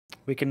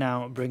We can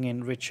now bring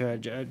in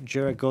Richard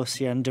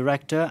Giragosian,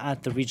 Director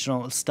at the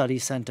Regional Study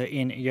Center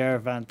in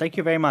Yerevan. Thank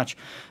you very much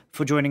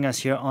for joining us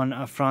here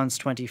on France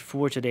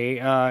 24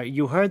 today.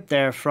 You heard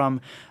there from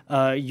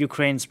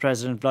Ukraine's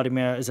President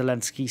Volodymyr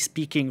Zelensky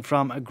speaking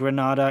from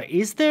Granada.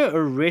 Is there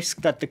a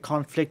risk that the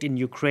conflict in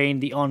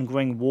Ukraine, the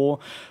ongoing war,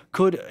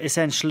 could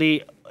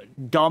essentially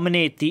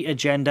dominate the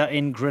agenda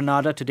in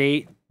Granada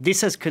today?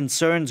 This as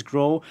concerns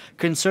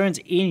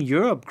in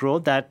Europe grow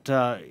that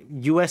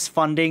U.S.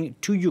 funding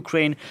to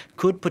Ukraine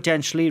could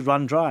potentially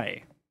run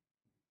dry.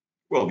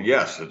 Well,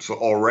 yes, it's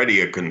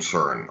already a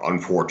concern,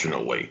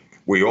 unfortunately.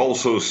 We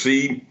also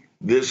see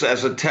this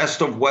as a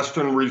test of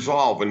Western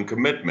resolve and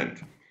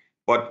commitment.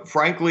 But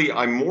frankly,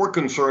 I'm more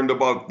concerned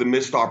about the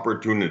missed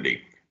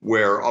opportunity,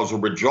 where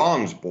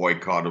Azerbaijan's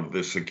boycott of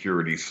this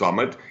security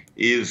summit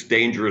is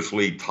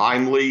dangerously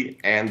timely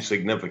and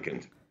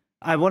significant.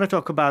 I want to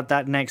talk about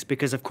that next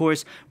because, of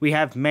course, we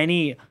have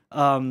many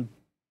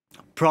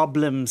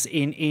problems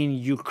in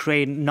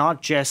Ukraine,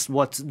 not just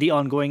what's the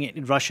ongoing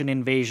Russian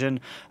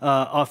invasion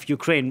of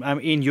Ukraine,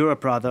 in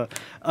Europe, rather.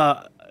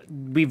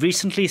 We've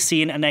recently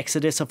seen an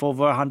exodus of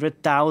over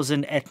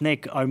 100,000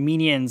 ethnic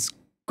Armenians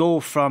go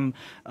from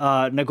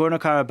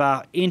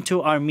Nagorno-Karabakh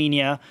into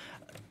Armenia.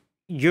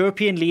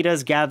 European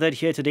leaders gathered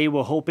here today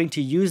were hoping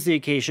to use the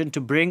occasion to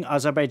bring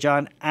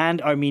Azerbaijan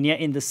and Armenia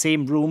in the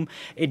same room.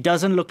 It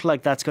doesn't look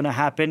like that's going to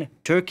happen.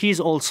 Turkey is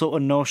also a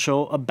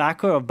no-show, a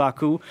backer of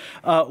Baku.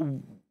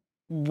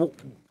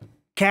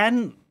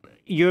 Can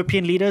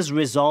European leaders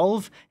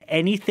resolve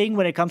anything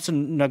when it comes to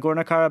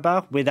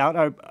Nagorno-Karabakh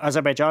without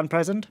Azerbaijan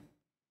present?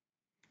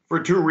 For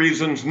two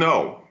reasons,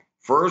 no.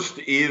 First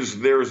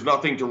is there's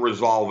nothing to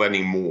resolve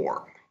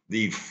anymore.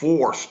 The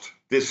forced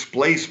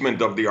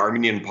displacement of the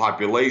Armenian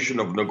population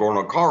of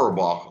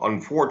Nagorno-Karabakh,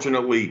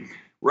 unfortunately,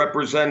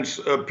 represents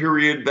a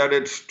period that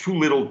it's too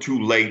little too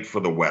late for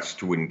the West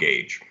to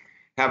engage.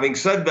 Having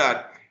said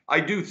that, I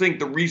do think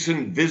the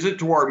recent visit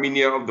to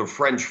Armenia of the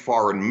French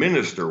foreign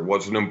minister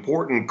was an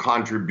important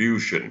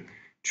contribution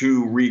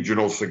to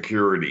regional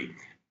security.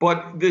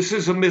 But this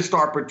is a missed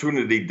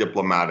opportunity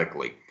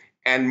diplomatically.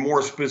 And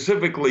more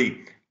specifically,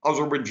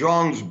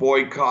 Azerbaijan's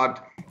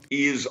boycott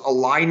is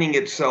aligning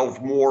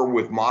itself more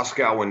with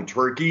Moscow and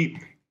Turkey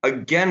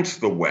against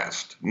the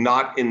West,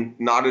 not in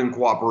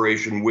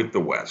cooperation with the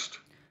West.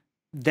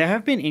 There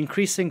have been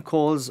increasing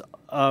calls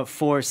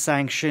for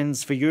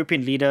sanctions for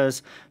European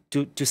leaders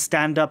to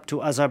stand up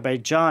to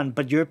Azerbaijan,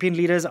 but European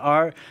leaders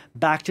are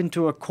backed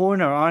into a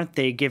corner, aren't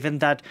they, given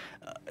that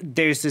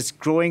there's this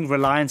growing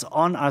reliance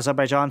on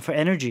Azerbaijan for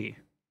energy?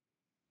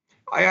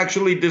 I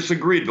actually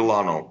disagree,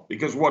 Delano,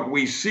 because what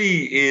we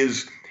see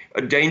is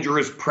a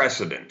dangerous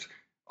precedent.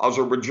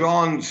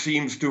 Azerbaijan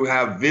seems to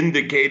have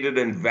vindicated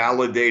and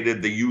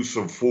validated the use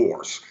of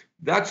force.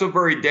 That's a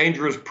very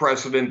dangerous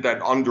precedent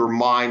that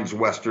undermines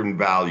Western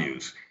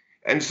values.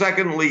 And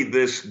secondly,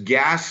 this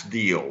gas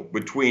deal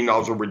between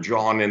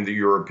Azerbaijan and the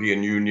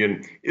European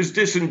Union is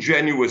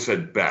disingenuous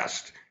at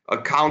best,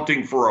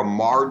 accounting for a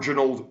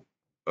marginal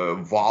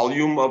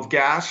volume of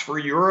gas for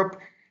Europe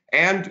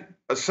and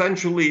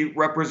essentially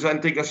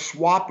representing a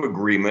swap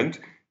agreement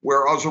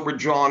where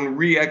Azerbaijan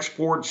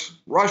re-exports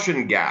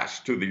Russian gas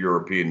to the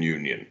European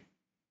Union.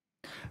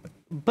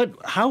 But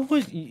how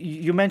was,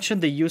 you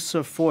mentioned the use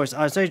of force,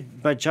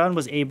 Azerbaijan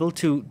was able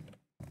to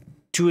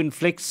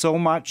inflict so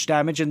much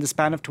damage in the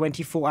span of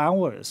 24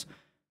 hours?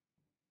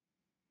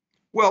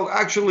 Well,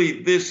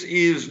 actually, this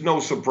is no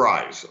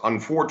surprise.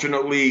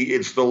 Unfortunately,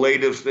 it's the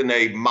latest in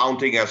a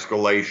mounting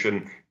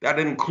escalation that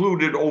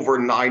included over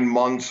 9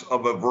 months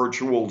of a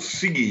virtual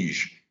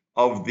siege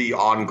of the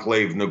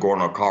enclave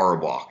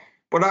Nagorno-Karabakh.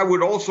 But I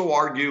would also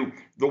argue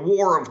the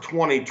war of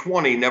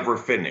 2020 never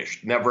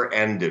finished, never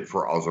ended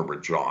for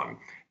Azerbaijan.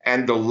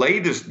 And the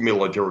latest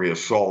military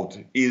assault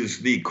is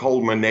the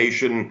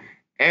culmination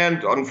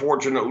and,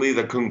 unfortunately,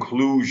 the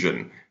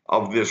conclusion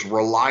of this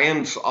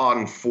reliance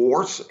on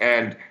force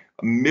and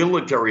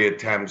military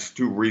attempts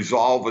to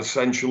resolve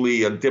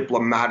essentially a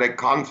diplomatic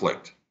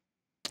conflict.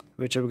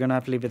 Richard, we're going to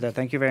have to leave it there.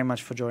 Thank you very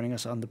much for joining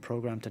us on the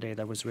program today.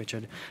 That was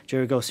Richard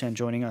Giragosian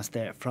joining us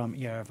there from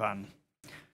Yerevan.